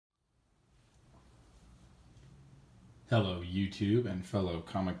Hello YouTube and fellow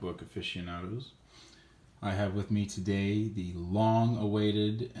comic book aficionados. I have with me today the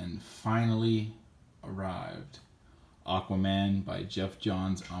long-awaited and finally arrived Aquaman by Geoff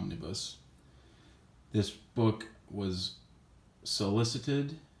Johns Omnibus. This book was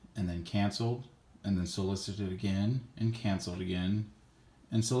solicited and then canceled, and then solicited again and canceled again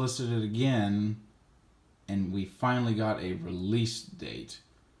and solicited again, and we finally got a release date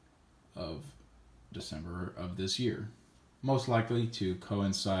of December of this year. Most likely to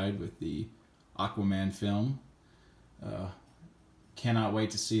coincide with the Aquaman film. Cannot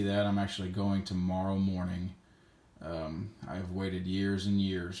wait to see that. I'm actually going tomorrow morning. I've waited years and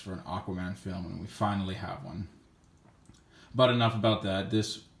years for an Aquaman film, and we finally have one. But enough about that.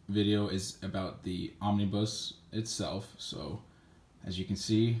 This video is about the omnibus itself. So, as you can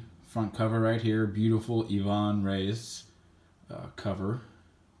see, front cover right here, beautiful Ivan Reis cover.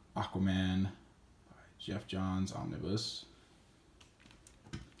 Aquaman by Geoff Johns Omnibus.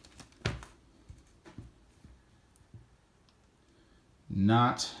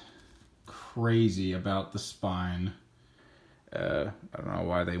 Not crazy about the spine. I don't know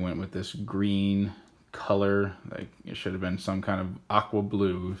why they went with this green color. Like, it should have been some kind of aqua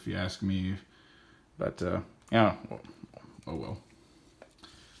blue, if you ask me. But yeah, oh well.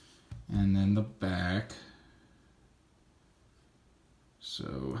 And then the back.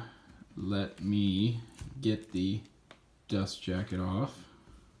 So let me get the dust jacket off,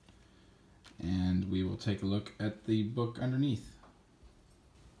 and we will take a look at the book underneath.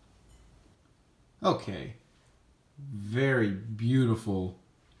 Okay, very beautiful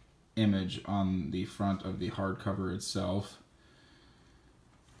image on the front of the hardcover itself.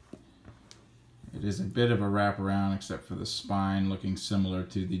 It is a bit of a wraparound, except for the spine looking similar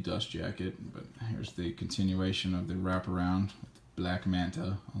to the dust jacket, but here's the continuation of the wraparound with black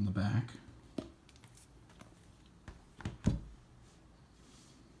manta on the back.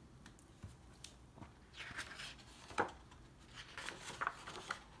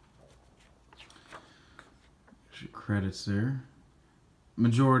 Credits there.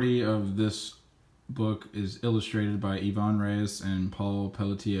 Majority of this book is illustrated by Ivan Reis and Paul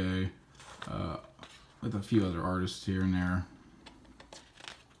Pelletier, with a few other artists here and there.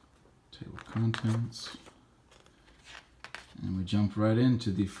 Table of contents. And we jump right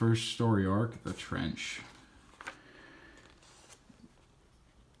into the first story arc, The Trench.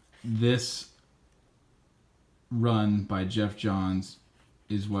 This run by Geoff Johns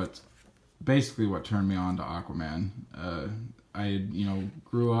is basically what turned me on to Aquaman. I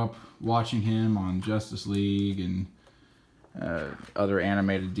grew up watching him on Justice League and other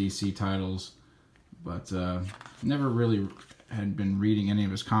animated DC titles, but never really had been reading any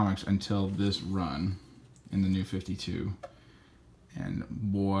of his comics until this run in the New 52. And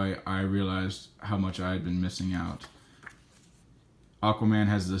boy, I realized how much I had been missing out. Aquaman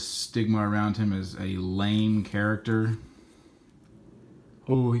has this stigma around him as a lame character.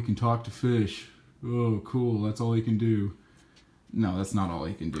 Oh, he can talk to fish. Oh, cool, that's all he can do. No, that's not all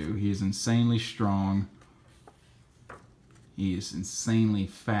he can do. He is insanely strong. He is insanely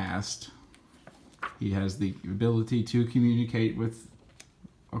fast. He has the ability to communicate with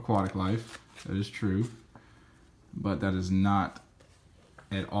aquatic life. That is true. But that is not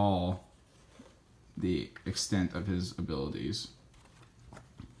at all the extent of his abilities.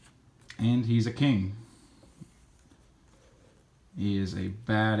 And he's a king. He is a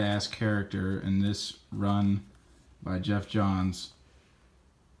badass character, and this run by Geoff Johns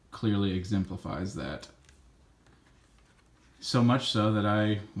clearly exemplifies that. So much so that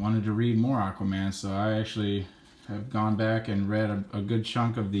I wanted to read more Aquaman, so I actually have gone back and read a good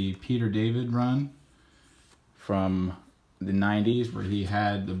chunk of the Peter David run from the 90s, where he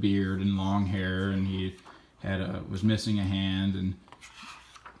had the beard and long hair, and he was missing a hand, and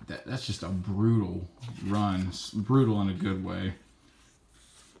that's just a brutal run. It's brutal in a good way.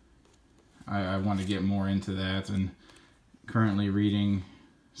 I want to get more into that, and currently reading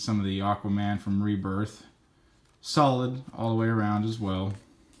some of the Aquaman from Rebirth. Solid all the way around as well.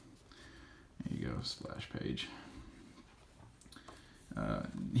 There you go, splash page.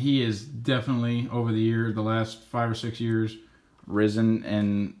 He is definitely, over the last 5 or 6 years, risen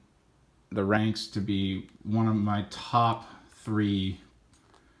in the ranks to be one of my top 3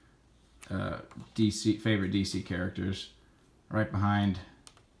 favorite DC characters, right behind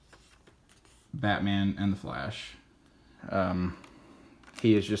Batman and the Flash.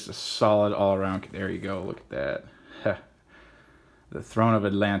 He is just a solid all-around. There you go, look at that. The Throne of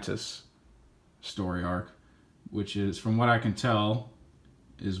Atlantis story arc, which is, from what I can tell,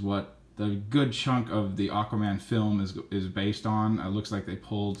 is what the good chunk of the Aquaman film is based on. It looks like they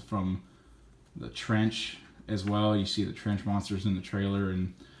pulled from The Trench as well. You see the trench monsters in the trailer,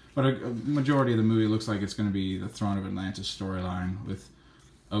 but a majority of the movie looks like it's going to be the Throne of Atlantis storyline, with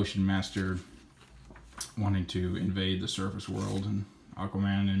Ocean Master wanting to invade the surface world, and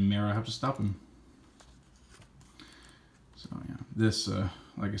Aquaman and Mera have to stop him. So yeah, this,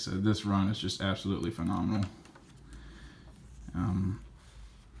 like I said, this run is just absolutely phenomenal.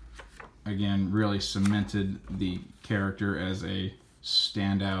 Again, really cemented the character as a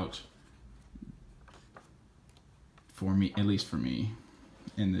standout for me, at least for me,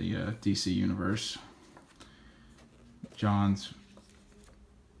 in the DC universe. Johns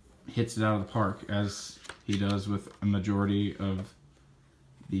hits it out of the park, as he does with a majority of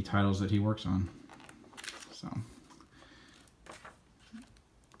the titles that he works on. So,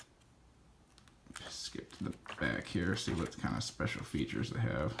 skip to the back here, see what kind of special features they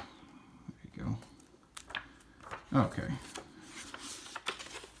have. There you go. Okay.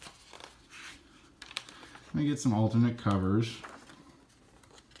 Let me get some alternate covers.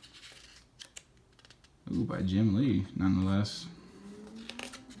 Ooh, by Jim Lee, nonetheless.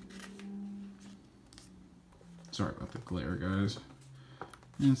 Sorry about the glare, guys.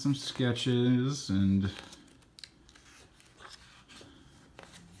 And some sketches, and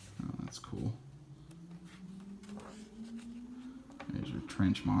oh, that's cool. There's your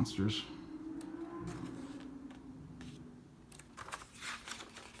trench monsters.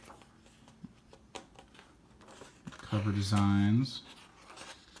 Cover designs.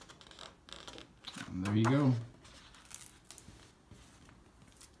 And there you go.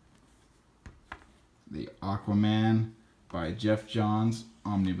 The Aquaman by Geoff Johns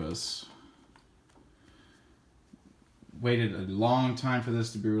Omnibus. Waited a long time for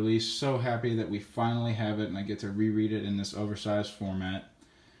this to be released. So happy that we finally have it and I get to reread it in this oversized format.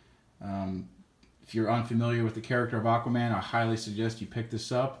 If you're unfamiliar with the character of Aquaman, I highly suggest you pick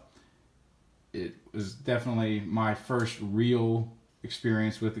this up. It was definitely my first real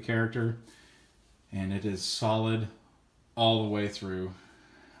experience with the character, and it is solid all the way through,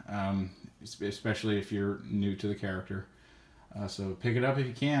 especially if you're new to the character. So pick it up if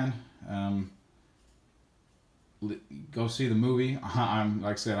you can. Go see the movie. Like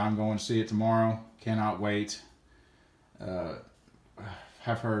I said, I'm going to see it tomorrow. Cannot wait.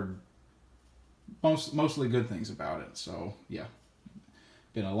 Have heard mostly good things about it. So yeah,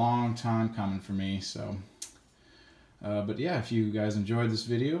 been a long time coming for me. So, but yeah, if you guys enjoyed this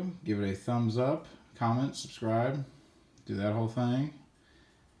video, give it a thumbs up, comment, subscribe, do that whole thing,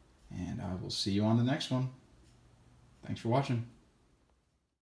 and I will see you on the next one. Thanks for watching.